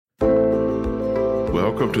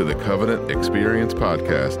Welcome to the Covenant Experience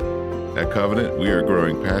Podcast. At Covenant, we are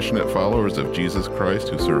growing passionate followers of Jesus Christ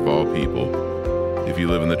who serve all people. If you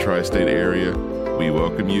live in the tri-state area, we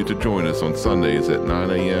welcome you to join us on Sundays at 9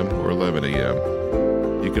 a.m. or 11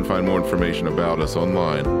 a.m. You can find more information about us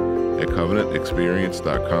online at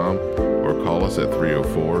covenantexperience.com or call us at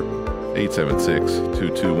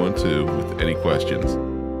 304-876-2212 with any questions.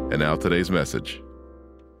 And now today's message.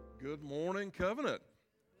 Good morning, Covenant.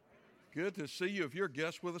 Good to see you. If you're a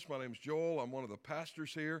guest with us, my name's Joel. I'm one of the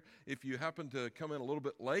pastors here. If you happen to come in a little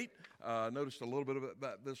bit late, noticed a little bit of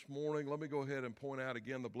that this morning, let me go ahead and point out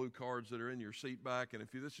again the blue cards that are in your seat back. And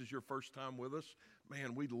if this is your first time with us,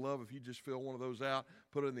 man, we'd love if you just fill one of those out,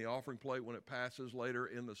 put it in the offering plate when it passes later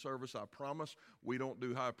in the service. I promise we don't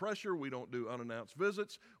do high pressure. We don't do unannounced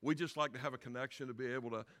visits. We just like to have a connection to be able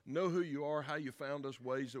to know who you are, how you found us,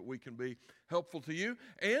 ways that we can be helpful to you.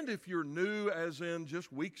 And if you're new, as in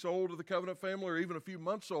just weeks old to the Covenant family or even a few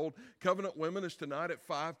months old, Covenant Women is tonight at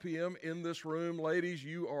 5 p.m. in this room. Ladies,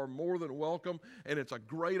 you are more than welcome, and it's a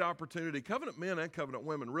great opportunity. Covenant men and Covenant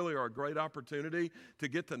women really are a great opportunity to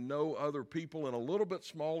get to know other people in a little bit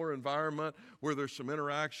smaller environment where there's some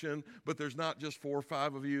interaction, but there's not just 4 or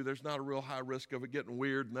 5 of you. There's not a real high risk of it getting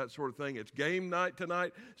weird and that sort of thing. It's game night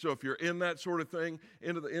tonight, so if you're in that sort of thing,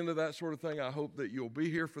 into that sort of thing, I hope that you'll be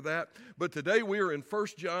here for that. But today we are in 1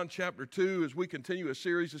 John chapter 2 as we continue a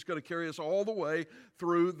series that's going to carry us all the way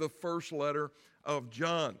through the first letter of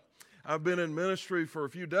John. I've been in ministry for a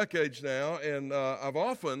few decades now, and I've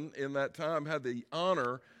often in that time had the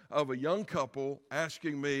honor of a young couple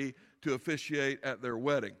asking me to officiate at their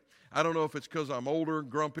wedding. I don't know if it's because I'm older,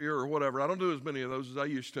 grumpier, or whatever. I don't do as many of those as I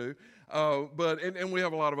used to. But we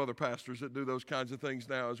have a lot of other pastors that do those kinds of things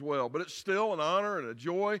now as well. But it's still an honor and a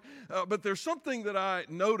joy. But there's something that I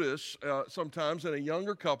notice sometimes in a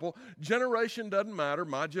younger couple. Generation doesn't matter.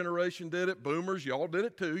 My generation did it. Boomers, y'all did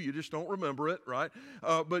it too. You just don't remember it, right?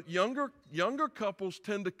 But younger couples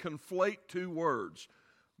tend to conflate two words,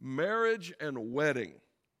 marriage and wedding.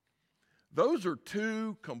 Those are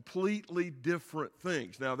two completely different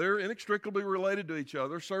things. Now, they're inextricably related to each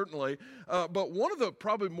other, certainly, but one of the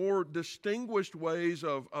probably more distinguished ways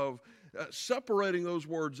of separating those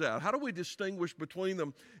words out, how do we distinguish between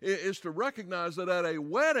them, is to recognize that at a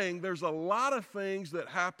wedding, there's a lot of things that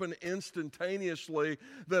happen instantaneously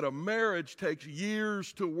that a marriage takes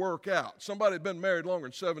years to work out. Somebody been married longer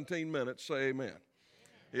than 17 minutes, say amen.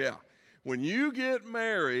 Yeah. When you get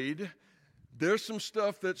married, there's some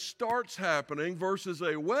stuff that starts happening versus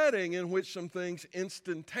a wedding in which some things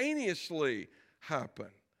instantaneously happen.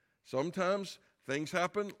 Sometimes things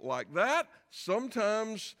happen like that.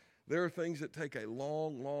 Sometimes there are things that take a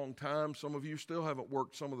long, long time. Some of you still haven't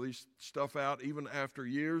worked some of these stuff out even after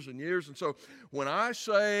years and years. And so when I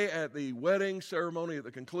say at the wedding ceremony at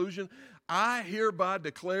the conclusion, I hereby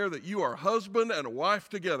declare that you are husband and wife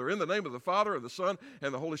together in the name of the Father and the Son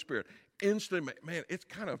and the Holy Spirit. Instantly, man, it's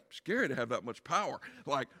kind of scary to have that much power.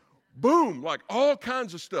 Like, boom, like all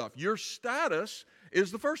kinds of stuff. Your status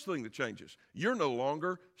is the first thing that changes. You're no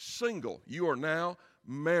longer single. You are now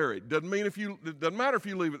married. Doesn't matter if you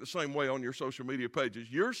leave it the same way on your social media pages.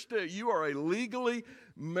 You are a legally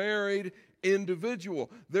married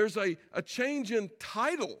individual. There's a change in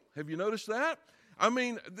title. Have you noticed that? I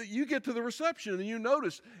mean, you get to the reception and you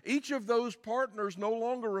notice each of those partners no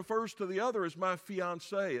longer refers to the other as my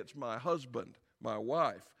fiancé. It's my husband, my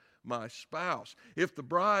wife, my spouse. If the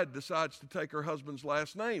bride decides to take her husband's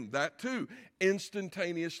last name, that too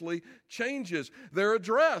instantaneously changes. Their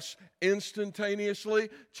address instantaneously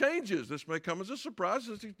changes. This may come as a surprise.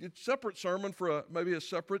 It's a separate sermon for maybe a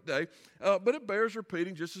separate day, but it bears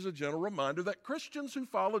repeating just as a general reminder that Christians who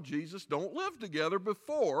follow Jesus don't live together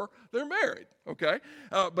before they're married, okay?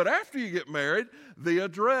 But after you get married, the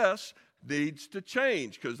address needs to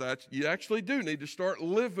change because you actually do need to start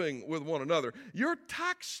living with one another. Your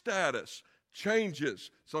tax status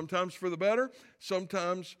changes, sometimes for the better,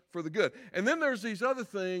 sometimes for the good. And then there's these other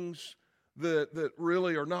things that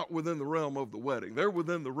really are not within the realm of the wedding. They're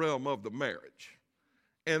within the realm of the marriage,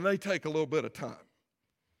 and they take a little bit of time.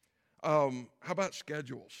 How about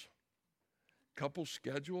schedules? Couple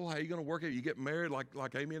schedule, how are you going to work it? You get married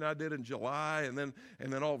like Amy and I did in July, and then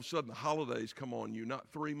all of a sudden the holidays come on you,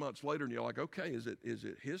 not 3 months later, and you're like, okay, is it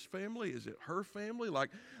his family? Is it her family? Like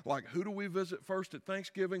who do we visit first at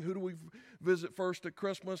Thanksgiving? Who do we visit first at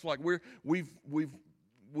Christmas? Like we've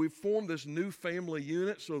formed this new family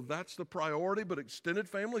unit, so that's the priority, but extended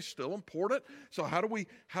family is still important. So how do we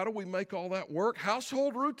make all that work?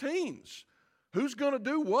 Household routines. Who's going to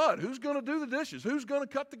do what? Who's going to do the dishes? Who's going to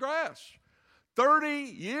cut the grass? 30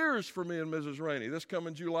 years for me and Mrs. Rainey this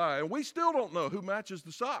coming July, and we still don't know who matches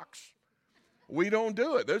the socks. We don't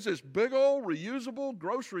do it. There's this big old reusable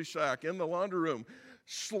grocery sack in the laundry room,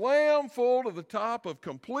 slam full to the top of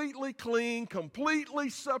completely clean, completely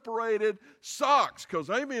separated socks, because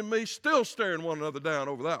Amy and me still staring one another down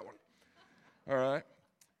over that one. All right?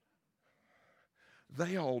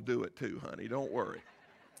 They all do it too, honey. Don't worry.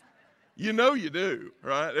 You know you do,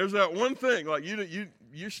 right? There's that one thing, like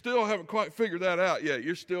you still haven't quite figured that out yet.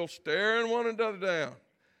 You're still staring one another down.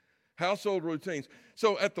 Household routines.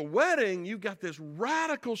 So at the wedding, you've got this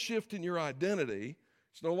radical shift in your identity.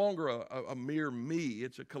 It's no longer a mere me.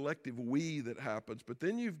 It's a collective we that happens. But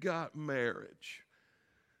then you've got marriage,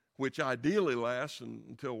 which ideally lasts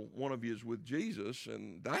until one of you is with Jesus.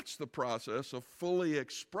 And that's the process of fully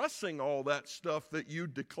expressing all that stuff that you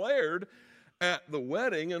declared at the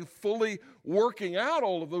wedding and fully working out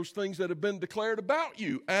all of those things that have been declared about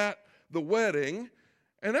you at the wedding.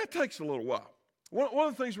 And that takes a little while. One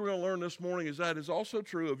of the things we're going to learn this morning is that is also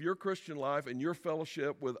true of your Christian life and your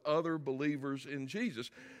fellowship with other believers in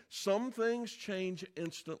Jesus. Some things change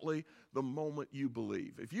instantly the moment you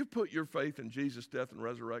believe. If you put your faith in Jesus' death and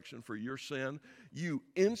resurrection for your sin, you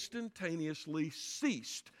instantaneously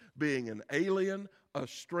ceased being an alien, a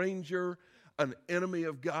stranger, an enemy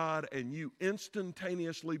of God, and you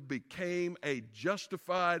instantaneously became a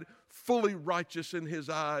justified, fully righteous in His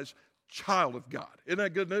eyes child of God. Isn't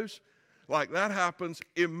that good news? Like, that happens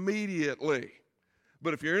immediately.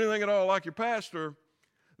 But if you're anything at all like your pastor,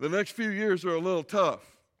 the next few years are a little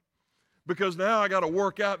tough, because now I got to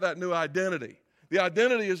work out that new identity. The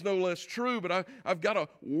identity is no less true, but I've got to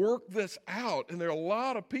work this out. And there are a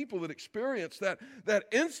lot of people that experience that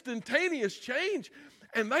instantaneous change,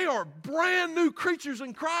 and they are brand new creatures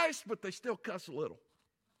in Christ, but they still cuss a little,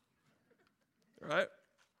 right?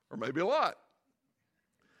 Or maybe a lot.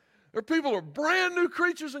 There are people who are brand new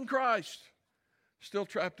creatures in Christ, still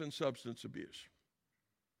trapped in substance abuse,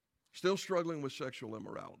 still struggling with sexual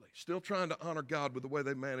immorality, still trying to honor God with the way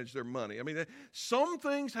they manage their money. I mean, some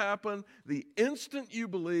things happen the instant you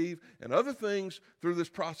believe, and other things through this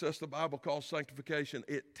process the Bible calls sanctification.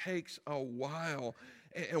 It takes a while.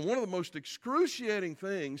 And one of the most excruciating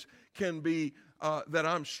things can be that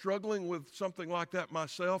I'm struggling with something like that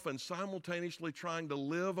myself and simultaneously trying to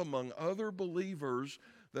live among other believers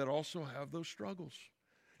that also have those struggles.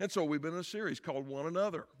 And so we've been in a series called One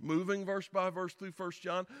Another, moving verse by verse through 1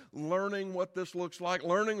 John, learning what this looks like,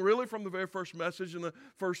 learning really from the very first message in the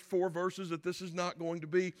first 4 verses that this is not going to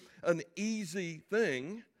be an easy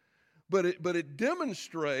thing, but it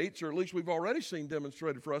demonstrates, or at least we've already seen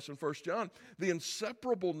demonstrated for us in 1 John, the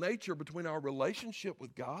inseparable nature between our relationship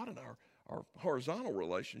with God and our horizontal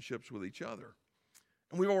relationships with each other.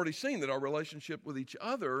 And we've already seen that our relationship with each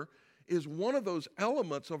other is one of those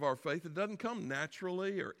elements of our faith that doesn't come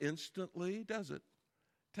naturally or instantly, does it?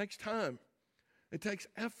 It takes time. It takes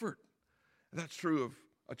effort. That's true of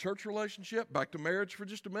a church relationship. Back to marriage for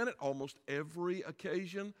just a minute. Almost every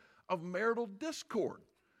occasion of marital discord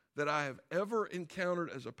that I have ever encountered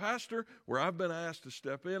as a pastor, where I've been asked to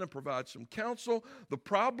step in and provide some counsel, the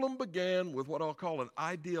problem began with what I'll call an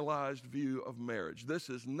idealized view of marriage. This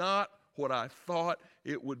is not what I thought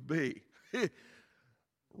it would be.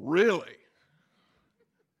 Really?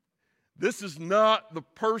 This is not the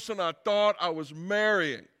person I thought I was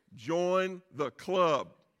marrying. Join the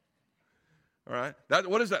club. All right?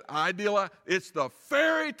 What is that? Ideal? It's the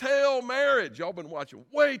fairy tale marriage. Y'all been watching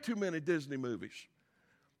way too many Disney movies.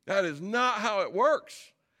 That is not how it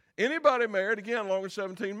works. Anybody married, again, longer than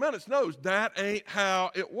 17 minutes, knows that ain't how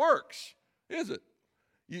it works, is it?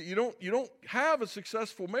 You don't have a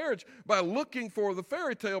successful marriage by looking for the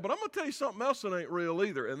fairy tale, but I'm going to tell you something else that ain't real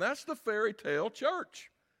either, and that's the fairy tale church.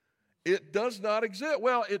 It does not exist.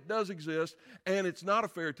 Well, it does exist, and it's not a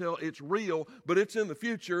fairy tale. It's real, but it's in the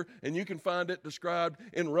future, and you can find it described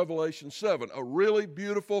in Revelation 7. A really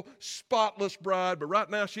beautiful, spotless bride, but right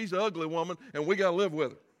now she's an ugly woman, and we got to live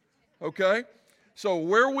with her, okay? So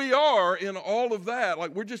where we are in all of that,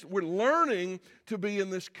 like we're learning to be in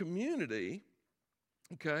this community.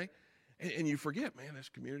 Okay? And you forget, man, this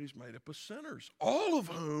community is made up of sinners, all of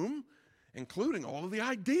whom, including all of the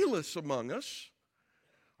idealists among us,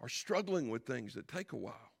 are struggling with things that take a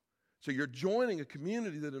while. So you're joining a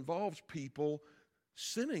community that involves people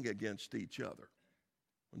sinning against each other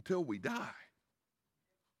until we die.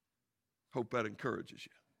 Hope that encourages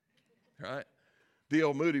you. All right?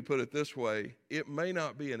 D.L. Moody put it this way: it may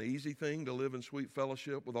not be an easy thing to live in sweet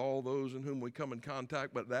fellowship with all those in whom we come in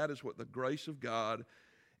contact, but that is what the grace of God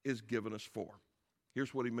is given us for.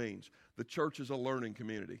 Here's what he means. The church is a learning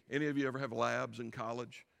community. Any of you ever have labs in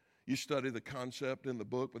college? You study the concept in the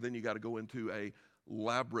book, but then you got to go into a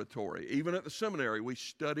laboratory. Even at the seminary, we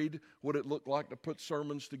studied what it looked like to put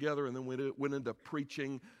sermons together, and then we went into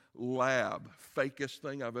preaching lab. Fakest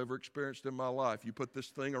thing I've ever experienced in my life. You put this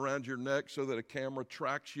thing around your neck so that a camera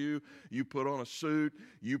tracks you. You put on a suit.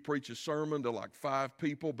 You preach a sermon to like 5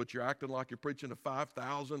 people, but you're acting like you're preaching to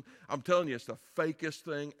 5,000. I'm telling you, it's the fakest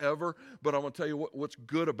thing ever, but I'm going to tell you what's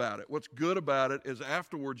good about it. What's good about it is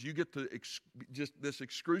afterwards you get to just this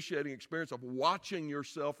excruciating experience of watching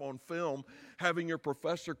yourself on film, having your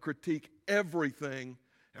professor critique everything.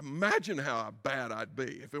 Imagine how bad I'd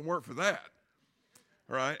be if it weren't for that.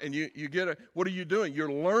 Right? And you get what are you doing?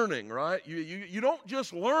 You're learning, right? You don't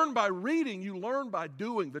just learn by reading, you learn by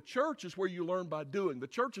doing. The church is where you learn by doing. The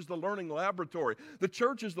church is the learning laboratory. The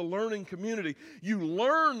church is the learning community. You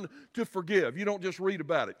learn to forgive. You don't just read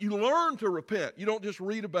about it. You learn to repent. You don't just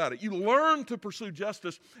read about it. You learn to pursue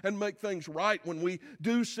justice and make things right when we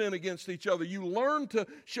do sin against each other. You learn to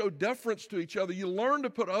show deference to each other. You learn to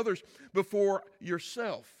put others before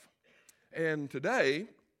yourself. And today,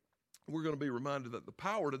 we're going to be reminded that the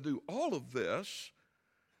power to do all of this,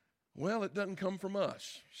 well, it doesn't come from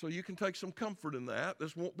us. So you can take some comfort in that.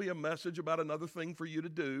 This won't be a message about another thing for you to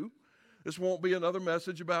do. This won't be another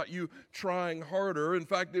message about you trying harder. In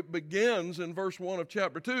fact, it begins in verse 1 of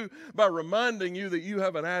chapter 2 by reminding you that you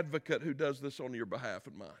have an advocate who does this on your behalf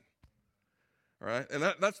and mine. All right? And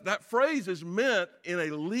that phrase is meant in a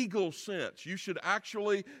legal sense. You should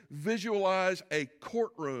actually visualize a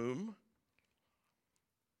courtroom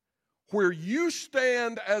where you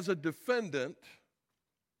stand as a defendant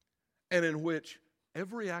and in which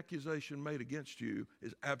every accusation made against you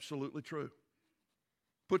is absolutely true.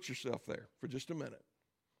 Put yourself there for just a minute.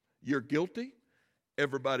 You're guilty.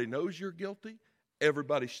 Everybody knows you're guilty.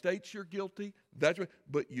 Everybody states you're guilty. That's right.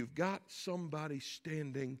 But you've got somebody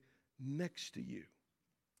standing next to you.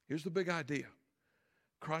 Here's the big idea.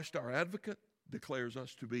 Christ, our advocate, declares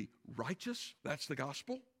us to be righteous. That's the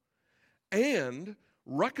gospel. And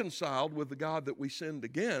reconciled with the God that we sinned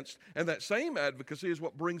against, and that same advocacy is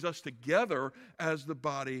what brings us together as the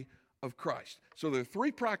body of Christ. So there are 3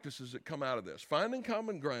 practices that come out of this: finding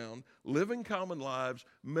common ground, living common lives,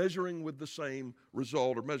 measuring with the same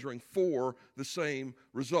result, or measuring for the same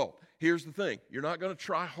result. Here's the thing. You're not going to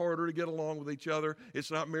try harder to get along with each other. It's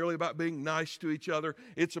not merely about being nice to each other.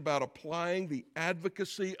 It's about applying the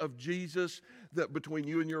advocacy of Jesus that between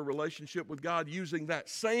you and your relationship with God, using that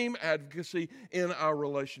same advocacy in our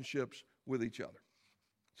relationships with each other.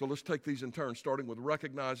 So let's take these in turn, starting with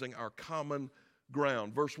recognizing our common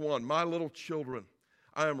ground. Verse 1, my little children,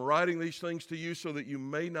 I am writing these things to you so that you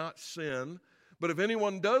may not sin. But if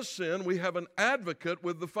anyone does sin, we have an advocate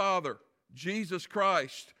with the Father, Jesus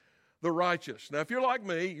Christ, the righteous. Now, if you're like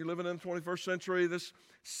me, you're living in the 21st century, this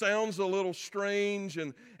sounds a little strange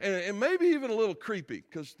and maybe even a little creepy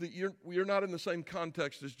because you're not in the same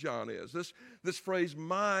context as John is. This phrase,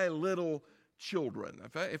 my little children.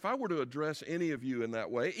 If I were to address any of you in that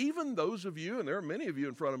way, even those of you, and there are many of you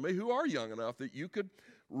in front of me who are young enough that you could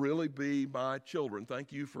really be my children.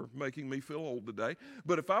 Thank you for making me feel old today.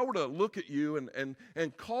 But if I were to look at you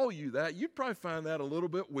and call you that, you'd probably find that a little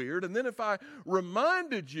bit weird. And then if I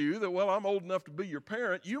reminded you that, well, I'm old enough to be your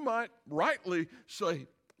parent, you might rightly say,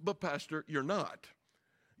 but Pastor, you're not.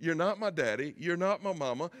 You're not my daddy. You're not my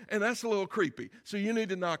mama. And that's a little creepy. So you need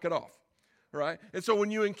to knock it off. Right? And so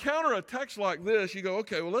when you encounter a text like this, you go,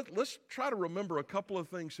 okay, well, let's try to remember a couple of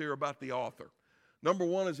things here about the author. Number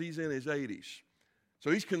one is he's in his 80s.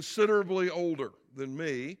 So he's considerably older than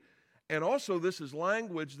me. And also this is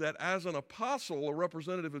language that as an apostle, a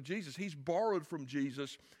representative of Jesus, he's borrowed from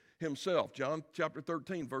Jesus himself. John chapter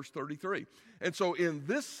 13, verse 33. And so in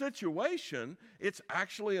this situation, it's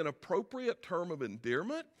actually an appropriate term of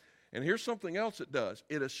endearment. And here's something else it does.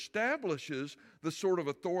 It establishes the sort of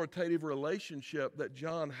authoritative relationship that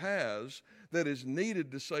John has that is needed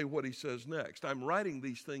to say what he says next. I'm writing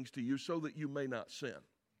these things to you so that you may not sin.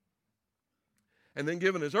 And then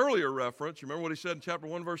given his earlier reference, remember what he said in chapter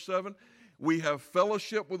 1, verse 7? We have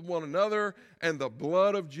fellowship with one another, and the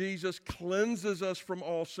blood of Jesus cleanses us from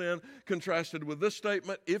all sin. Contrasted with this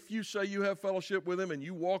statement, if you say you have fellowship with him and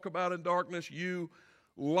you walk about in darkness, you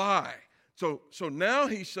lie. So now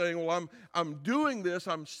he's saying, well, I'm doing this,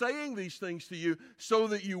 I'm saying these things to you so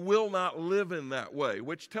that you will not live in that way,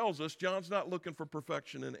 which tells us John's not looking for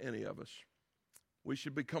perfection in any of us. We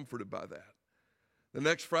should be comforted by that. The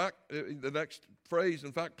next phrase,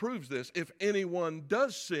 in fact, proves this. If anyone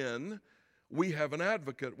does sin, we have an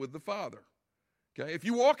advocate with the Father. Okay? If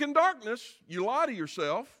you walk in darkness, you lie to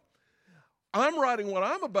yourself. I'm writing what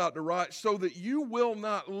I'm about to write so that you will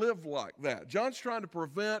not live like that. John's trying to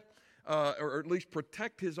prevent or at least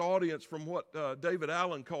protect his audience from what David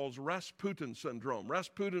Allen calls Rasputin syndrome.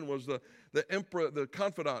 Rasputin was the emperor, the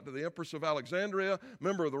confidant to the Empress of Alexandria,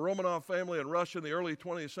 member of the Romanov family in Russia in the early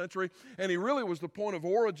 20th century, and he really was the point of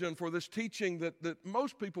origin for this teaching that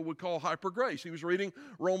most people would call hypergrace. He was reading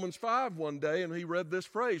Romans 5 one day, and he read this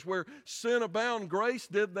phrase, where sin abound, grace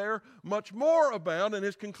did there much more abound, and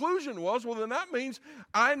his conclusion was, well, then that means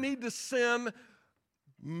I need to sin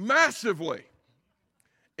massively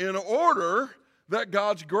in order that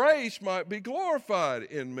God's grace might be glorified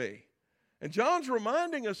in me. And John's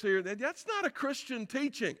reminding us here that that's not a Christian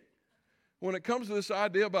teaching when it comes to this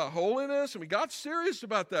idea about holiness. I mean, God's serious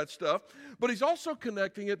about that stuff, but he's also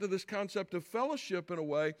connecting it to this concept of fellowship in a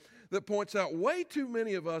way that points out way too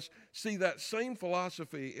many of us see that same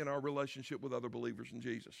philosophy in our relationship with other believers in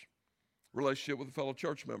Jesus. Relationship with fellow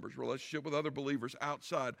church members, relationship with other believers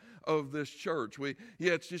outside of this church.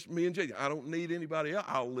 It's just me and Jesus. I don't need anybody else.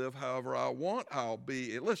 I'll live however I want.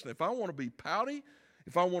 Listen, if I want to be pouty,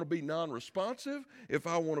 if I want to be non-responsive, if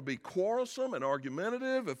I want to be quarrelsome and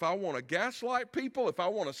argumentative, if I want to gaslight people, if I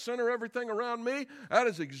want to center everything around me, that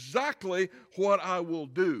is exactly what I will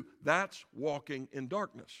do. That's walking in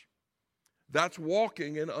darkness. That's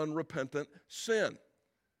walking in unrepentant sin.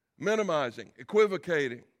 Minimizing,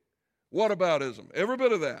 equivocating, whataboutism, every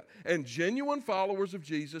bit of that. And genuine followers of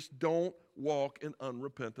Jesus don't walk in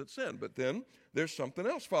unrepentant sin. But then there's something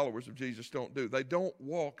else followers of Jesus don't do. They don't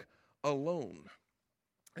walk alone.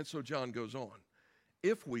 And so John goes on.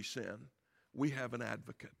 If we sin, we have an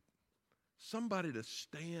advocate. Somebody to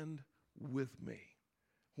stand with me.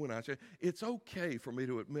 When I say, it's okay for me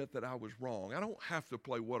to admit that I was wrong. I don't have to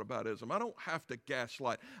play whataboutism. I don't have to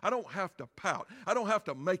gaslight. I don't have to pout. I don't have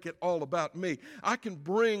to make it all about me. I can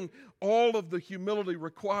bring all of the humility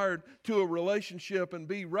required to a relationship and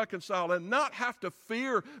be reconciled and not have to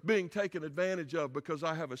fear being taken advantage of because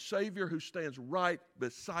I have a Savior who stands right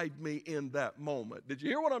beside me in that moment. Did you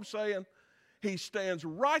hear what I'm saying? He stands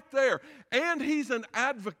right there, and he's an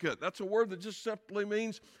advocate. That's a word that just simply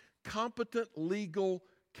means competent legal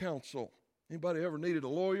counsel. Anybody ever needed a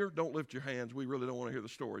lawyer? Don't lift your hands. We really don't want to hear the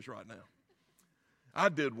stories right now. I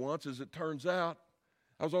did once, as it turns out.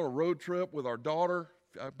 I was on a road trip with our daughter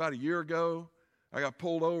about a year ago. I got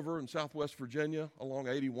pulled over in Southwest Virginia along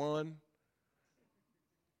 81.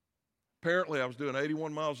 Apparently, I was doing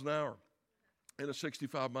 81 miles an hour in a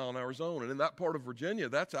 65-mile-an-hour zone. And in that part of Virginia,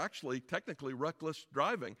 that's actually technically reckless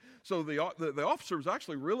driving. So the officer was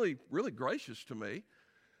actually really, really gracious to me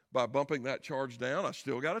by bumping that charge down. I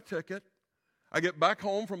still got a ticket. I get back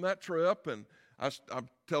home from that trip, and I'm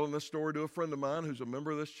telling this story to a friend of mine who's a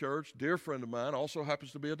member of this church, dear friend of mine, also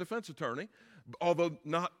happens to be a defense attorney, although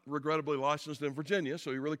not regrettably licensed in Virginia,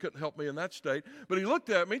 so he really couldn't help me in that state. But he looked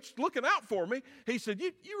at me, looking out for me. He said,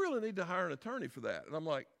 you really need to hire an attorney for that. And I'm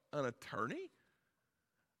like, an attorney?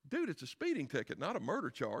 Dude, it's a speeding ticket, not a murder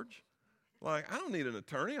charge. Like, I don't need an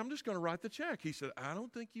attorney. I'm just going to write the check. He said, I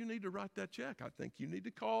don't think you need to write that check. I think you need to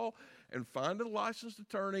call and find a licensed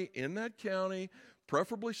attorney in that county,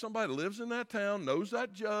 preferably somebody that lives in that town, knows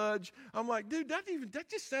that judge. I'm like, dude, that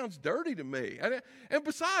just sounds dirty to me. And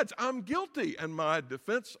besides, I'm guilty. And my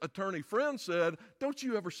defense attorney friend said, don't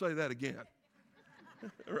you ever say that again.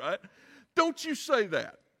 Right? Don't you say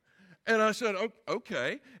that. And I said,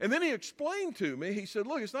 okay. And then he explained to me, he said,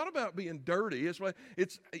 look, it's not about being dirty.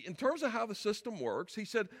 It's in terms of how the system works. He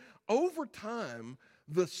said, over time,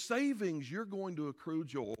 the savings you're going to accrue,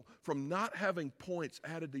 Joel, from not having points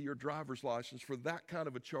added to your driver's license for that kind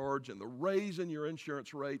of a charge and the raise in your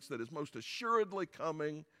insurance rates that is most assuredly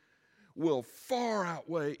coming will far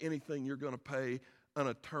outweigh anything you're going to pay an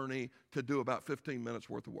attorney to do about 15 minutes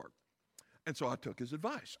worth of work. And so I took his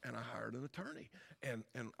advice, and I hired an attorney. And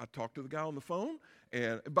I talked to the guy on the phone.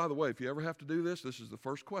 And by the way, if you ever have to do this, this is the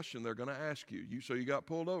first question they're going to ask you. So you got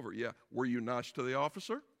pulled over. Yeah. Were you nice to the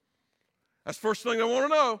officer? That's the first thing they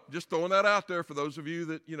want to know. Just throwing that out there for those of you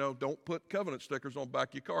that, don't put covenant stickers on the back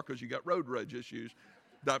of your car because you got road rage issues.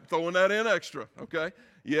 Throwing that in extra, okay?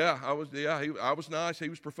 Yeah, I was nice. He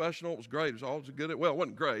was professional. It was great. It was good. Well, it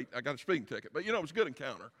wasn't great. I got a speeding ticket. But, it was a good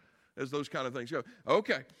encounter as those kind of things go.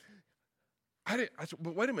 Okay. I said,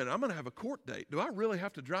 but wait a minute, I'm going to have a court date. Do I really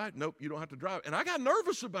have to drive? Nope, you don't have to drive. And I got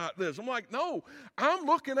nervous about this. I'm like, no, I'm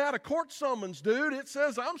looking at a court summons, dude. It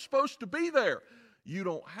says I'm supposed to be there. You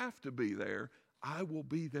don't have to be there. I will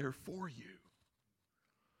be there for you.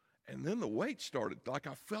 And then the weight started. Like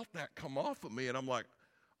I felt that come off of me. And I'm like,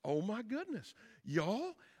 oh my goodness.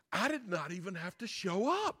 Y'all, I did not even have to show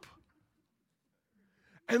up.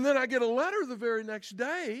 And then I get a letter the very next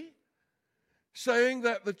day saying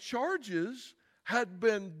that the charges had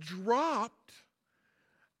been dropped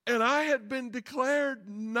And I had been declared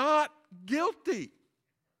not guilty.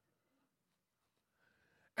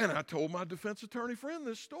 And I told my defense attorney friend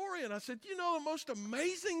this story, and I said, you know the most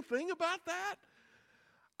amazing thing about that?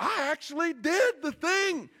 I actually did the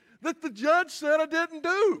thing that the judge said I didn't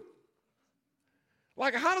do.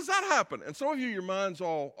 Like, how does that happen? And some of you, your mind's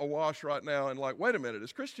all awash right now and like, wait a minute,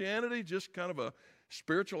 is Christianity just kind of a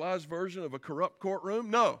spiritualized version of a corrupt courtroom?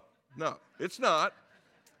 No, it's not.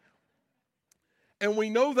 And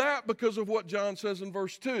we know that because of what John says in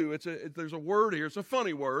verse 2. There's a word here. It's a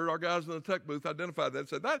funny word. Our guys in the tech booth identified that and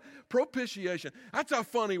said, that propitiation, that's a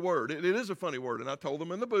funny word. It is a funny word. And I told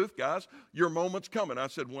them in the booth, guys, your moment's coming. I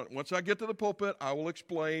said, once I get to the pulpit, I will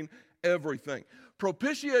explain everything.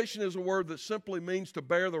 Propitiation is a word that simply means to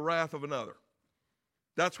bear the wrath of another.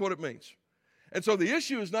 That's what it means. And so the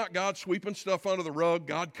issue is not God sweeping stuff under the rug,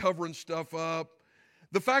 God covering stuff up.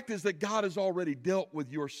 The fact is that God has already dealt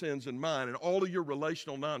with your sins and mine and all of your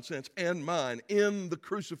relational nonsense and mine in the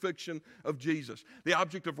crucifixion of Jesus. The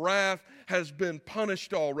object of wrath has been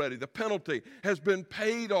punished already. The penalty has been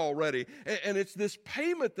paid already. And it's this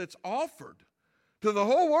payment that's offered to the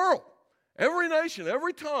whole world. Every nation,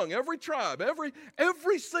 every tongue, every tribe,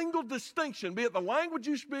 every single distinction, be it the language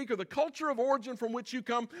you speak or the culture of origin from which you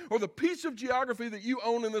come or the piece of geography that you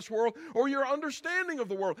own in this world or your understanding of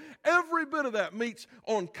the world, every bit of that meets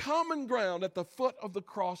on common ground at the foot of the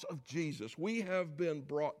cross of Jesus. We have been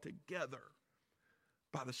brought together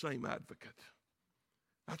by the same advocate.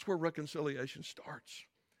 That's where reconciliation starts.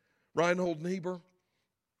 Reinhold Niebuhr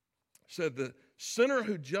said, the sinner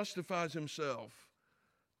who justifies himself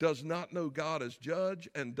does not know God as judge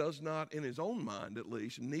and does not, in his own mind at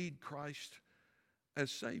least, need Christ as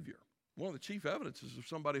Savior. One of the chief evidences of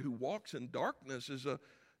somebody who walks in darkness is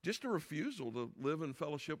just a refusal to live in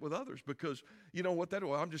fellowship with others because you know what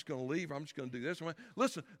well, I'm just going to leave. I'm just going to do this.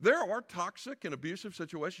 Listen, there are toxic and abusive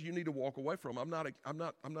situations you need to walk away from. I'm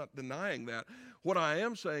not denying that. What I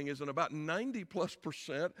am saying is in about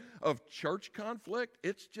 90+% of church conflict,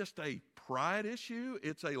 it's just a pride issue.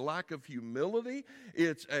 It's a lack of humility.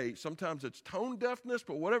 Sometimes it's tone deafness,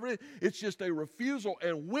 but whatever it is, it's just a refusal.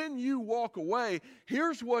 And when you walk away,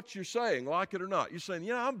 here's what you're saying, like it or not. You're saying,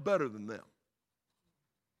 yeah, I'm better than them.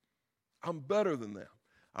 I'm better than them.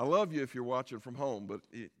 I love you if you're watching from home, but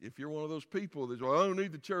if you're one of those people that, well, I don't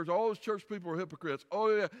need the church. All those church people are hypocrites.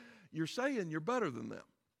 Oh, yeah. You're saying you're better than them.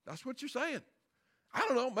 That's what you're saying. I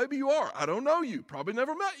don't know. Maybe you are. I don't know you. Probably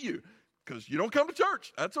never met you because you don't come to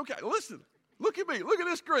church. That's okay. Listen, look at me. Look at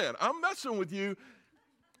this grin. I'm messing with you,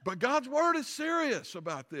 but God's word is serious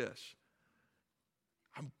about this.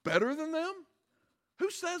 I'm better than them?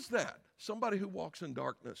 Who says that? Somebody who walks in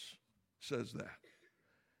darkness says that.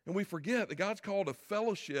 And we forget that God's call to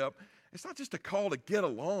fellowship. It's not just a call to get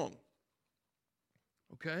along,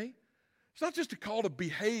 okay? It's not just a call to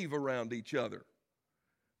behave around each other,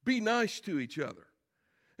 be nice to each other.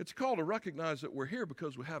 It's a call to recognize that we're here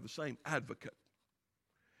because we have the same advocate.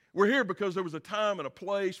 We're here because there was a time and a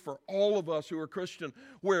place for all of us who are Christian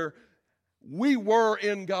where we were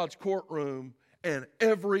in God's courtroom and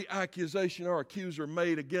every accusation our accuser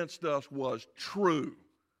made against us was true,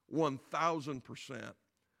 1,000%.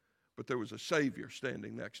 But there was a Savior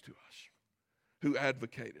standing next to us who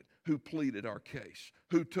advocated, who pleaded our case,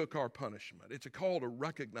 who took our punishment. It's a call to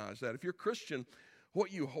recognize that. If you're Christian,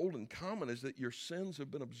 what you hold in common is that your sins have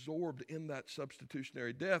been absorbed in that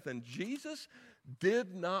substitutionary death. And Jesus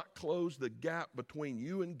did not close the gap between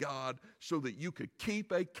you and God so that you could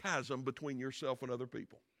keep a chasm between yourself and other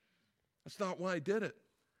people. That's not why he did it.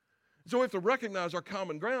 So we have to recognize our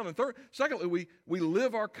common ground. And secondly, we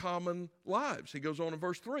live our common lives. He goes on in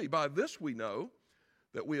verse 3, by this we know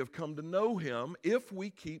that we have come to know him if we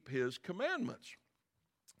keep his commandments.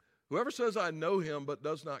 Whoever says, I know him, but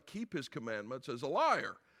does not keep his commandments is a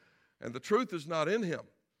liar, and the truth is not in him.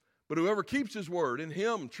 But whoever keeps his word, in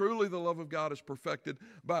him truly the love of God is perfected.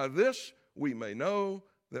 By this we may know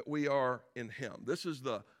that we are in him. This is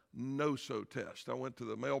the no-so test. I went to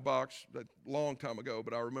the mailbox a long time ago,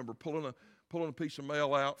 but I remember pulling a piece of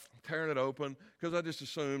mail out, tearing it open, because I just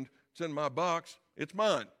assumed it's in my box, it's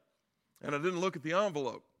mine. And I didn't look at the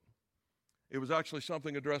envelope. It was actually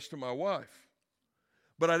something addressed to my wife.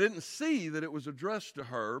 But I didn't see that it was addressed to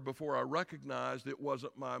her before I recognized it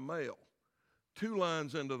wasn't my mail. 2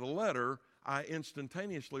 lines into the letter, I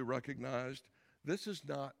instantaneously recognized this is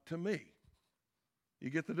not to me. You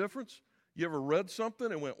get the difference? You ever read something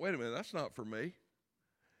and went, wait a minute, that's not for me?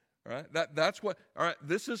 All right, that's what, all right,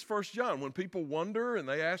 this is 1 John. When people wonder and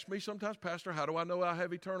they ask me sometimes, Pastor, how do I know I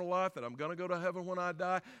have eternal life, that I'm going to go to heaven when I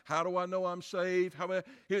die? How do I know I'm saved?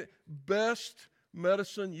 Best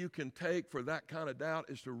medicine you can take for that kind of doubt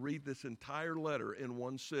is to read this entire letter in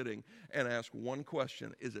one sitting and ask one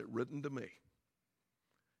question: is it written to me?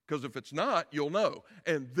 Because if it's not, you'll know.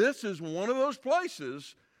 And this is one of those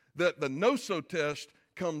places that the no-so test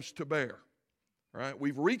comes to bear. Right?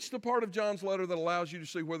 We've reached the part of John's letter that allows you to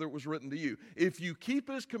see whether it was written to you. If you keep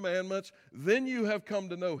his commandments, then you have come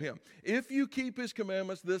to know him. If you keep his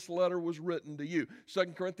commandments, this letter was written to you. 2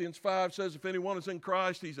 Corinthians 5 says, if anyone is in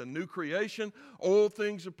Christ, he's a new creation. Old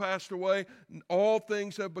things have passed away. All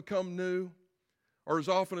things have become new. Or as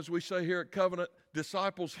often as we say here at Covenant,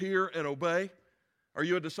 disciples hear and obey. Are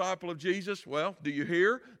you a disciple of Jesus? Well, do you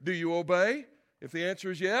hear? Do you obey? If the answer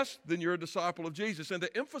is yes, then you're a disciple of Jesus. And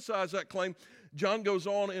to emphasize that claim, John goes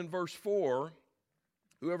on in verse 4,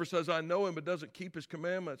 whoever says, I know him but doesn't keep his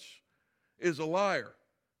commandments is a liar,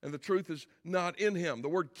 and the truth is not in him. The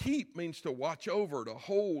word keep means to watch over, to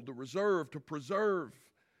hold, to reserve, to preserve.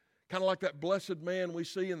 Kind of like that blessed man we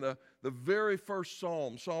see in the very first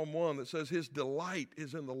Psalm, Psalm 1, that says his delight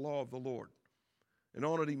is in the law of the Lord. And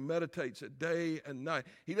on it he meditates it day and night.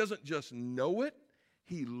 He doesn't just know it,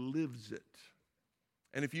 he lives it.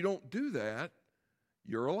 And if you don't do that,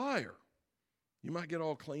 you're a liar. You might get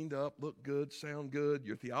all cleaned up, look good, sound good.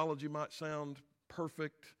 Your theology might sound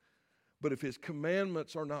perfect. But if his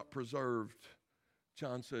commandments are not preserved,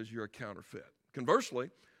 John says you're a counterfeit. Conversely,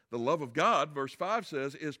 the love of God, verse 5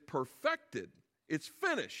 says, is perfected. It's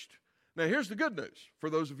finished. Now here's the good news for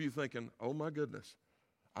those of you thinking, oh my goodness,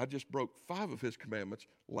 I just broke 5 of his commandments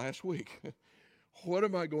last week. What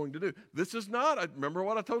am I going to do? This is not, remember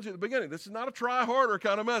what I told you at the beginning, this is not a try harder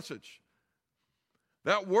kind of message.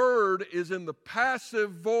 That word is in the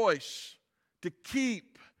passive voice, to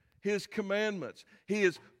keep his commandments. He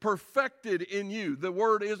is perfected in you. The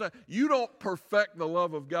word is, you don't perfect the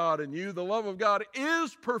love of God in you. The love of God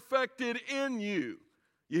is perfected in you.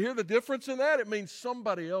 You hear the difference in that? It means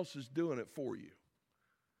somebody else is doing it for you,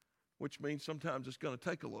 which means sometimes it's going to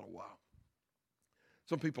take a little while.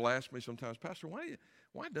 Some people ask me sometimes, Pastor,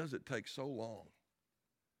 why does it take so long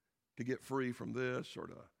to get free from this or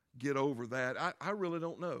to get over that? I really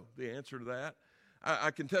don't know the answer to that.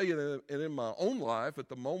 I can tell you that in my own life, at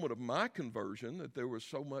the moment of my conversion, that there was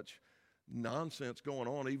so much nonsense going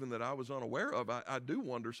on, even that I was unaware of. I do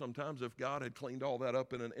wonder sometimes if God had cleaned all that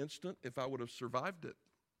up in an instant, if I would have survived it.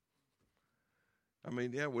 I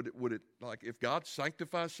mean, yeah, would it, like, if God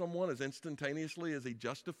sanctifies someone as instantaneously as he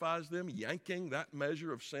justifies them, yanking that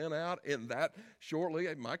measure of sin out in that shortly,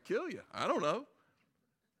 it might kill you. I don't know.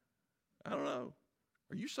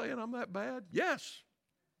 Are you saying I'm that bad? Yes.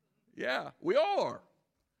 Yeah, we all are.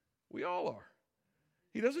 We all are.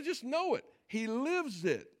 He doesn't just know it. He lives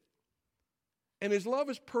it. And his love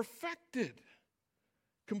is perfected,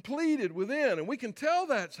 completed within. And we can tell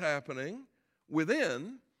that's happening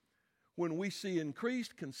within when we see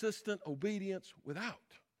increased, consistent obedience without.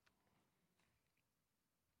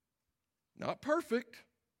 Not perfect.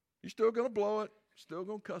 You're still going to blow it. Still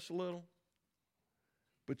going to cuss a little.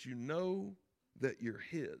 But you know that you're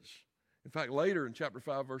his. In fact, later in chapter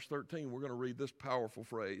 5, verse 13, we're going to read this powerful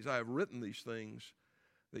phrase. I have written these things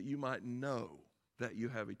that you might know that you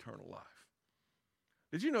have eternal life.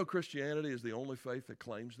 Did you know Christianity is the only faith that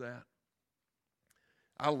claims that?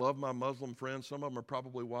 I love my Muslim friends. Some of them are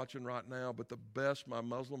probably watching right now, but the best my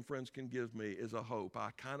Muslim friends can give me is a hope.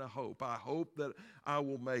 I kind of hope. I hope that I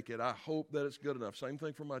will make it. I hope that it's good enough. Same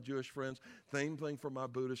thing for my Jewish friends. Same thing for my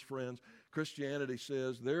Buddhist friends. Christianity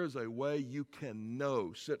says there is a way you can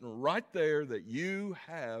know, sitting right there, that you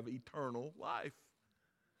have eternal life.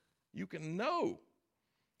 You can know.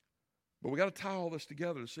 But we got to tie all this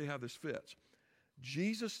together to see how this fits.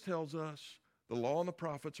 Jesus tells us the law and the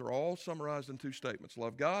prophets are all summarized in 2 statements.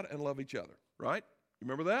 Love God and love each other, right? You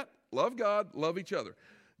remember that? Love God, love each other.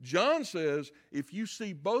 John says if you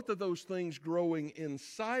see both of those things growing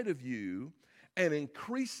inside of you and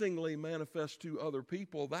increasingly manifest to other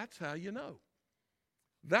people, that's how you know.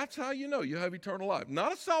 That's how you know you have eternal life.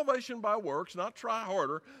 Not a salvation by works, not try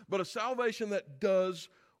harder, but a salvation that does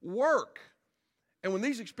work. And when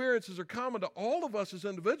these experiences are common to all of us as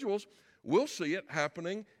individuals, we'll see it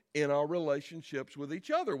happening in our relationships with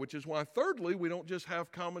each other, which is why, thirdly, we don't just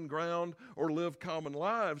have common ground or live common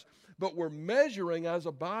lives, but we're measuring as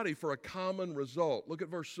a body for a common result. Look at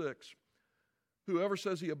verse 6. Whoever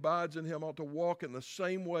says he abides in him ought to walk in the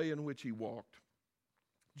same way in which he walked.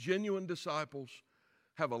 Genuine disciples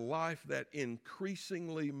have a life that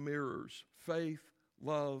increasingly mirrors faith,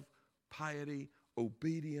 love, piety,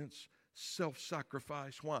 obedience,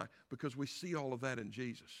 self-sacrifice. Why? Because we see all of that in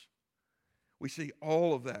Jesus. We see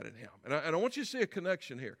all of that in him. And I want you to see a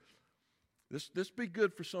connection here. This be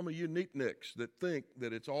good for some of you neatnicks that think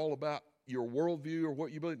that it's all about, your worldview or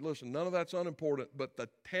what you believe. Listen, none of that's unimportant, but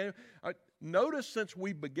notice since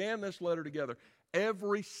we began this letter together,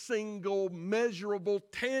 every single measurable,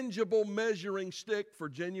 tangible measuring stick for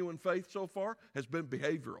genuine faith so far has been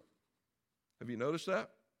behavioral. Have you noticed that?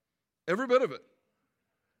 Every bit of it.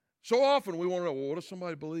 So often we want to know, well, what does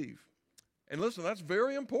somebody believe? And listen, that's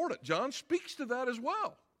very important. John speaks to that as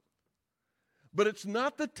well. But it's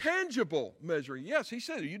not the tangible measuring. Yes, he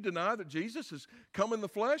said, you deny that Jesus has come in the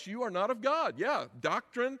flesh, you are not of God. Yeah,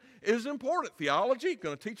 doctrine is important. Theology,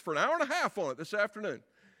 going to teach for an hour and a half on it this afternoon.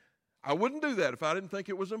 I wouldn't do that if I didn't think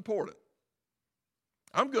it was important.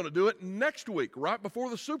 I'm going to do it next week, right before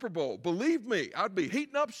the Super Bowl. Believe me, I'd be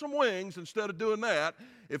heating up some wings instead of doing that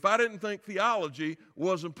if I didn't think theology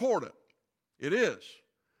was important. It is.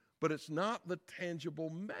 But it's not the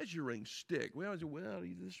tangible measuring stick. We always say, well, are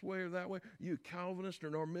you this way or that way? Are you a Calvinist or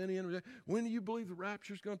an Arminian? When do you believe the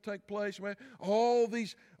rapture is going to take place? Man, all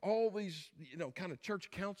these, kind of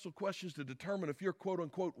church council questions to determine if you're, quote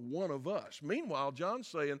unquote, one of us. Meanwhile, John's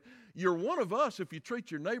saying, you're one of us if you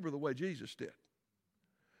treat your neighbor the way Jesus did.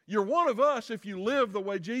 You're one of us if you live the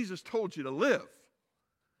way Jesus told you to live.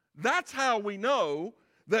 That's how we know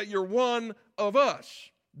that you're one of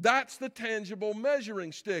us. That's the tangible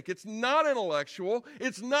measuring stick. It's not intellectual.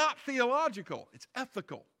 It's not theological. It's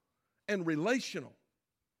ethical and relational.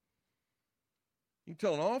 You can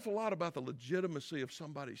tell an awful lot about the legitimacy of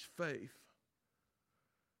somebody's faith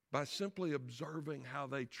by simply observing how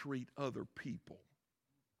they treat other people.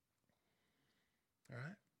 All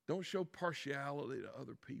right? Don't show partiality to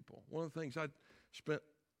other people. One of the things I spent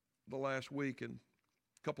the last week and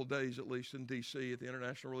a couple of days at least in D.C. at the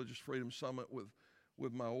International Religious Freedom Summit with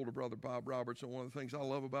my older brother, Bob Roberts, and one of the things I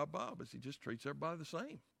love about Bob is he just treats everybody the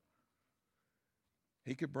same.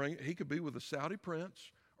 He could be with the Saudi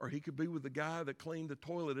prince, or he could be with the guy that cleaned the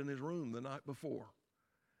toilet in his room the night before,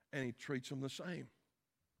 and he treats them the same.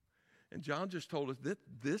 And John just told us that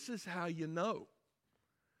this is how you know.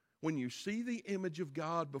 When you see the image of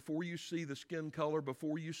God before you see the skin color,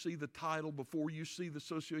 before you see the title, before you see the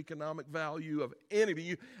socioeconomic value of any of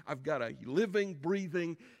you, I've got a living,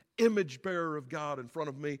 breathing image bearer of God in front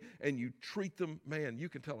of me, and you treat them, man, you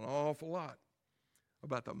can tell an awful lot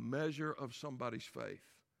about the measure of somebody's faith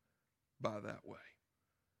by that way.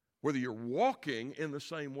 Whether you're walking in the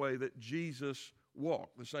same way that Jesus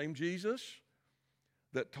walked, the same Jesus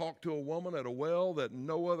that talked to a woman at a well that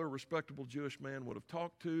no other respectable Jewish man would have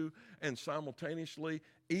talked to, and simultaneously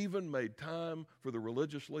even made time for the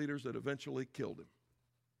religious leaders that eventually killed him.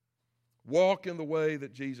 Walk in the way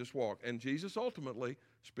that Jesus walked. And Jesus ultimately,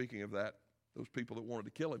 speaking of that, those people that wanted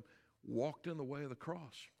to kill him, walked in the way of the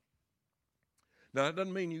cross. Now, that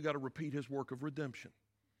doesn't mean you got to repeat his work of redemption.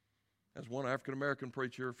 As one African-American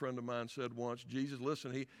preacher, a friend of mine, said once, Jesus,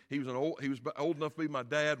 listen, he was old enough to be my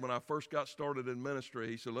dad when I first got started in ministry.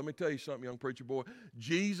 He said, let me tell you something, young preacher boy.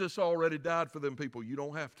 Jesus already died for them people. You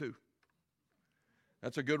don't have to.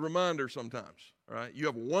 That's a good reminder sometimes. All right? You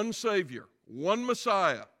have one Savior, one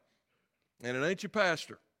Messiah, and it ain't your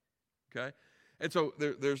pastor. Okay? And so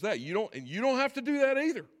there's that. You don't have to do that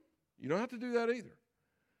either. You don't have to do that either.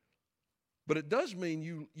 But it does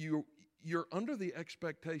mean you're under the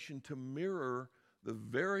expectation to mirror the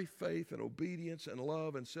very faith and obedience and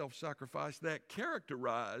love and self-sacrifice that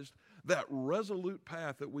characterized that resolute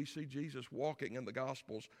path that we see Jesus walking in the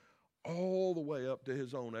Gospels all the way up to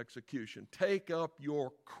his own execution. Take up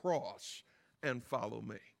your cross and follow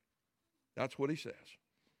me. That's what he says.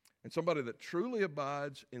 And somebody that truly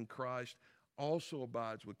abides in Christ also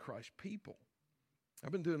abides with Christ's people.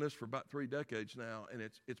 I've been doing this for about 3 decades now, and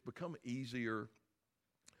it's become easier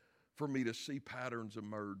for me to see patterns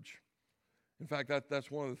emerge. In fact,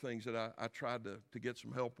 that's one of the things that I tried to get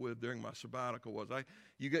some help with during my sabbatical was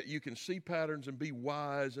you can see patterns and be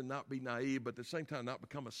wise and not be naive, but at the same time not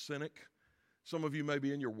become a cynic. Some of you may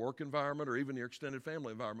be in your work environment or even your extended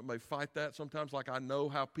family environment may fight that sometimes, like I know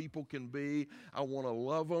how people can be. I want to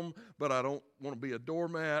love them, but I don't want to be a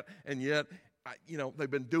doormat, and yet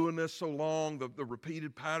they've been doing this so long. The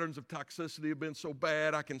repeated patterns of toxicity have been so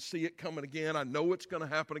bad. I can see it coming again. I know it's going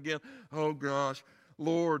to happen again. Oh, gosh.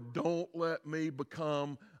 Lord, don't let me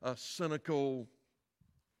become a cynical.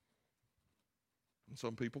 And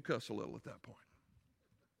some people cuss a little at that point.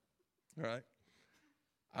 All right?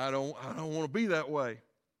 I don't want to be that way.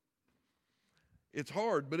 It's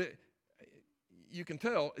hard, but you can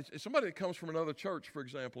tell. It's somebody that comes from another church, for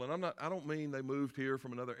example, and I don't mean they moved here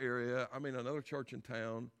from another area. I mean another church in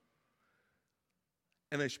town.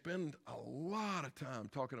 And they spend a lot of time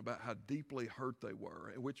talking about how deeply hurt they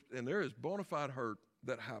were, and there is bona fide hurt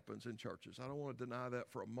that happens in churches. I don't want to deny that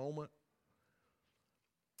for a moment.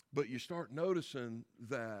 But you start noticing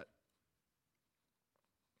that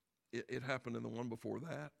it happened in the one before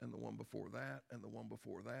that, and the one before that, and the one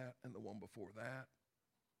before that, and the one before that.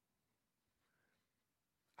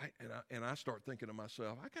 I start thinking to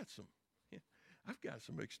myself, I've got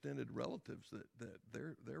some extended relatives that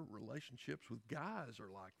their relationships with guys are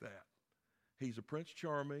like that. He's a Prince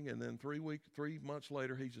Charming, and then 3 months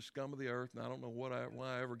later, he's a scum of the earth, and I don't know why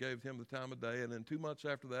I ever gave him the time of day. And then 2 months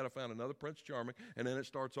after that, I found another Prince Charming, and then it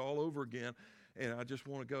starts all over again. And I just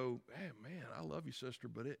want to go, hey, man, I love you, sister,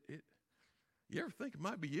 but you ever think it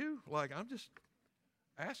might be you? Like, I'm just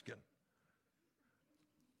asking.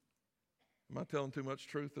 Am I telling too much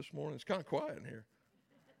truth this morning? It's kind of quiet in here.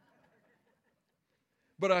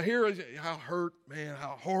 But I hear how hurt, man,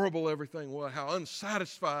 how horrible everything was, how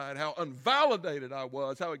unsatisfied, how unvalidated I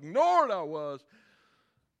was, how ignored I was.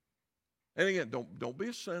 And again, don't be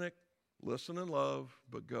a cynic. Listen and love,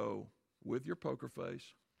 but go with your poker face.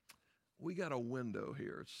 We got a window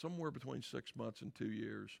here. It's somewhere between 6 months and 2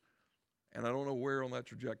 years. And I don't know where on that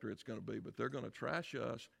trajectory it's going to be, but they're going to trash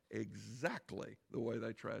us exactly the way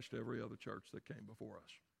they trashed every other church that came before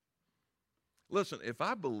us. Listen, if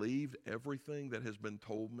I believed everything that has been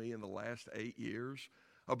told me in the last 8 years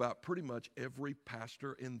about pretty much every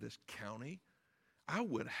pastor in this county, I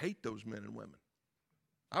would hate those men and women.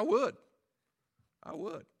 I would.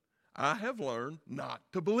 I have learned not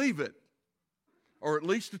to believe it, or at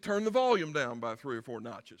least to turn the volume down by 3 or 4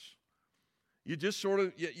 notches. You just sort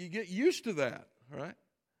of, you get used to that, right?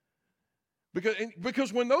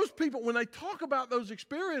 Because when those people, when they talk about those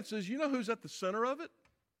experiences, you know who's at the center of it?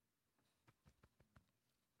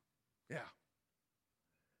 Yeah.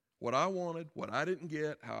 What I wanted, what I didn't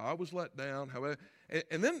get, how I was let down,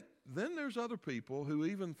 and then there's other people who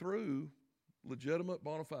even through legitimate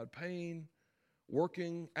bona fide pain,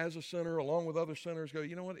 working as a sinner along with other sinners, go,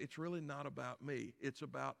 you know what, it's really not about me. It's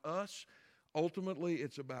about us. Ultimately,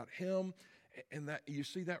 it's about him. And that you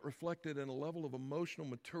see that reflected in a level of emotional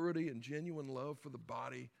maturity and genuine love for the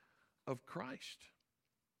body of Christ.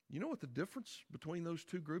 You know what the difference between those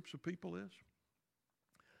two groups of people is?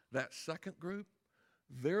 That second group,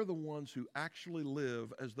 they're the ones who actually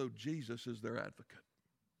live as though Jesus is their advocate.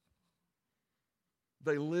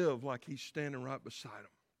 They live like he's standing right beside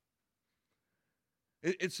them.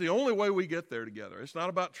 It's the only way we get there together. It's not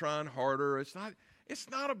about trying harder. It's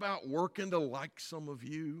not about working to like some of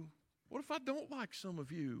you. What if I don't like some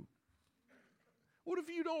of you? What if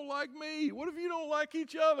you don't like me? What if you don't like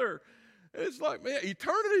each other? It's like, man,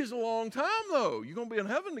 eternity is a long time, though. You're going to be in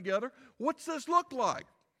heaven together. What's this look like?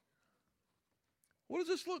 What does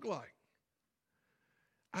this look like?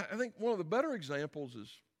 I think one of the better examples is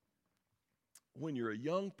when you're a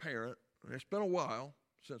young parent, and it's been a while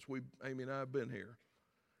since Amy and I have been here,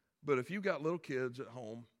 but if you've got little kids at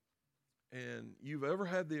home and you've ever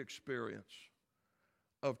had the experience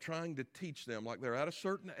of trying to teach them, like they're at a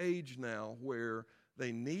certain age now where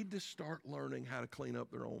they need to start learning how to clean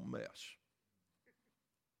up their own mess.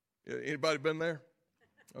 Anybody been there?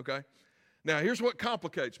 Okay. Now, here's what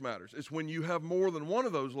complicates matters. It's when you have more than one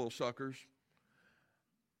of those little suckers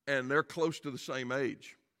and they're close to the same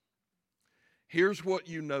age. Here's what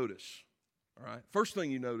you notice, all right? First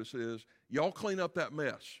thing you notice is y'all clean up that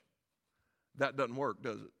mess. That doesn't work,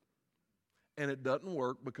 does it? And it doesn't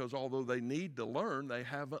work because although they need to learn, they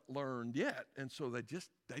haven't learned yet. And so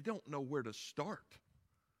they don't know where to start.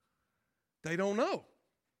 They don't know.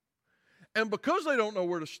 And because they don't know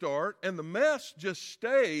where to start and the mess just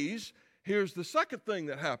stays, here's the second thing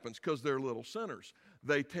that happens because they're little sinners.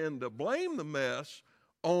 They tend to blame the mess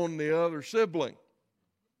on the other sibling.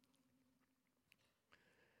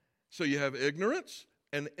 So you have ignorance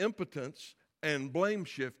and impotence and blame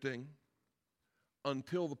shifting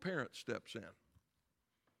until the parent steps in.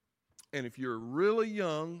 And if you're really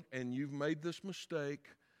young and you've made this mistake,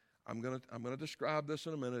 I'm going to describe this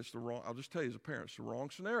in a minute. I'll just tell you as a parent, it's the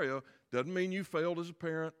wrong scenario. Doesn't mean you failed as a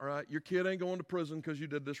parent, all right? Your kid ain't going to prison because you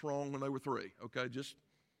did this wrong when they were 3, okay? Just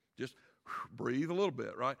breathe a little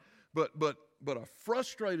bit, right? But a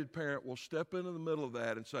frustrated parent will step into the middle of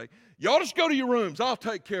that and say, y'all just go to your rooms. I'll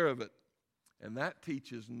take care of it. And that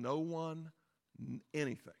teaches no one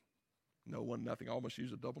anything. No one, nothing. I almost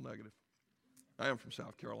used a double negative. I am from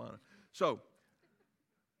South Carolina. So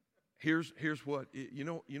here's what you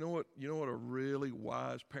know what a really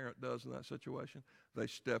wise parent does in that situation? They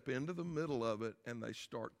step into the middle of it and they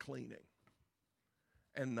start cleaning.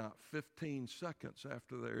 And not 15 seconds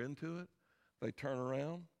after they're into it, they turn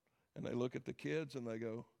around and they look at the kids and they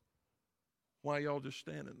go, "Why y'all just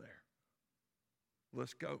standing there?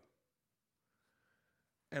 Let's go."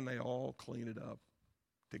 And they all clean it up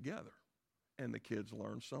together. And the kids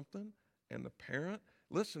learn something, and the parent,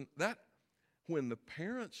 listen, when the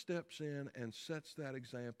parent steps in and sets that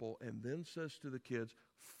example and then says to the kids,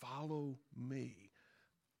 follow me,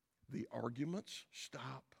 the arguments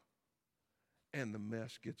stop and the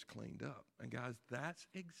mess gets cleaned up. And guys, that's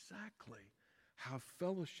exactly how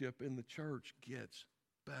fellowship in the church gets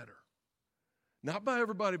better. Not by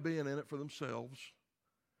everybody being in it for themselves,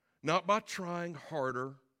 not by trying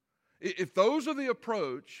harder. If those are the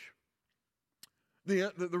approach,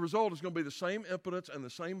 the result is going to be the same impotence and the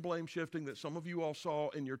same blame shifting that some of you all saw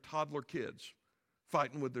in your toddler kids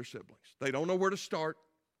fighting with their siblings. They don't know where to start.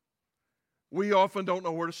 We often don't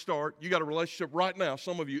know where to start. You got a relationship right now,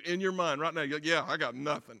 some of you in your mind right now, you're like, yeah, I got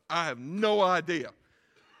nothing. I have no idea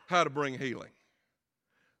how to bring healing.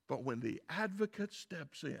 But when the advocate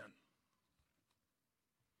steps in,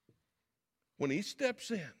 when he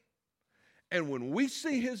steps in, and when we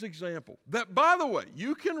see his example, that, by the way,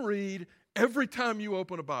 you can read every time you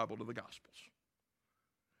open a Bible to the Gospels.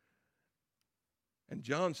 And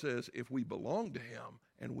John says, if we belong to him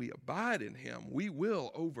and we abide in him, we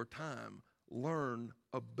will, over time, learn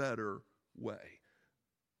a better way.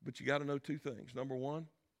 But you got to know two things. Number one,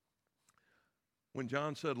 when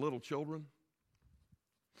John said little children,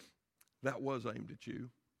 that was aimed at you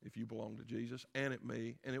if you belong to Jesus, and at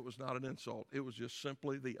me, and it was not an insult. It was just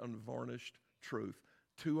simply the unvarnished truth.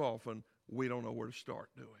 Too often, we don't know where to start,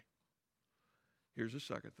 do we? Here's the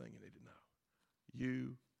second thing you need to know.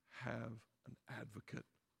 You have an advocate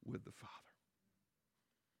with the Father.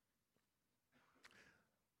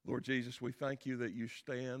 Lord Jesus, we thank you that you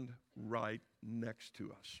stand right next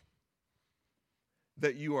to us,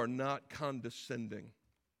 that you are not condescending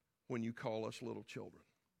when you call us little children.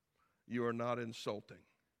 You are not insulting.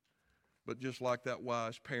 But just like that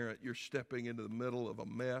wise parent, you're stepping into the middle of a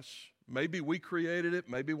mess. Maybe we created it.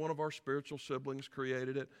 Maybe one of our spiritual siblings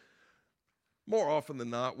created it. More often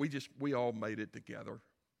than not, we all made it together.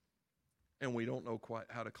 And we don't know quite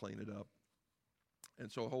how to clean it up.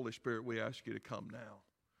 And so, Holy Spirit, we ask you to come now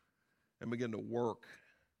and begin to work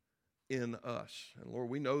in us. And Lord,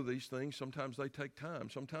 we know these things. Sometimes they take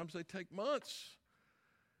time. Sometimes they take months.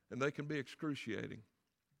 And they can be excruciating.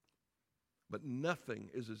 But nothing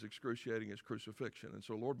is as excruciating as crucifixion. And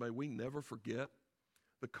so, Lord, may we never forget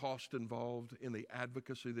the cost involved in the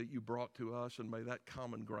advocacy that you brought to us, and may that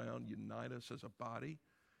common ground unite us as a body,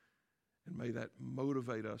 and may that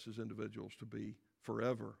motivate us as individuals to be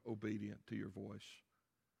forever obedient to your voice.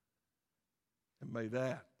 And may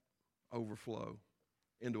that overflow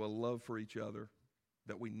into a love for each other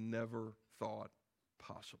that we never thought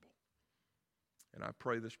possible. And I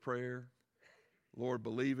pray this prayer, Lord,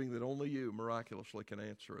 believing that only you miraculously can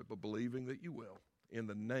answer it, but believing that you will, in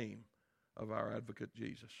the name of our advocate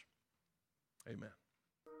Jesus. Amen.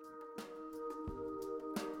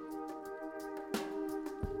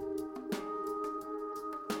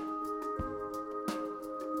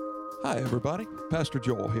 Hi, everybody. Pastor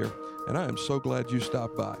Joel here, and I am so glad you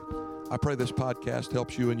stopped by. I pray this podcast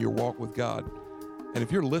helps you in your walk with God. And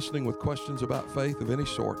if you're listening with questions about faith of any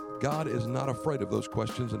sort, God is not afraid of those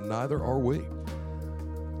questions, and neither are we.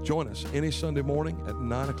 Join us any Sunday morning at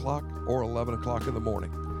 9 o'clock or 11 o'clock in the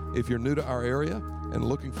morning. If you're new to our area and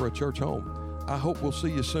looking for a church home, I hope we'll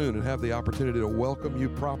see you soon and have the opportunity to welcome you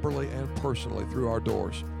properly and personally through our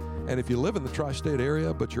doors. And if you live in the tri-state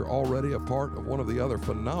area, but you're already a part of one of the other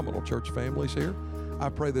phenomenal church families here, I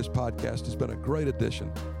pray this podcast has been a great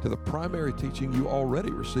addition to the primary teaching you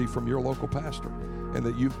already receive from your local pastor, and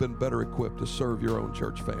that you've been better equipped to serve your own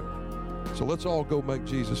church family. So let's all go make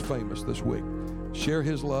Jesus famous this week. Share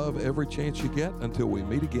his love every chance you get until we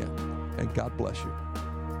meet again, and God bless you.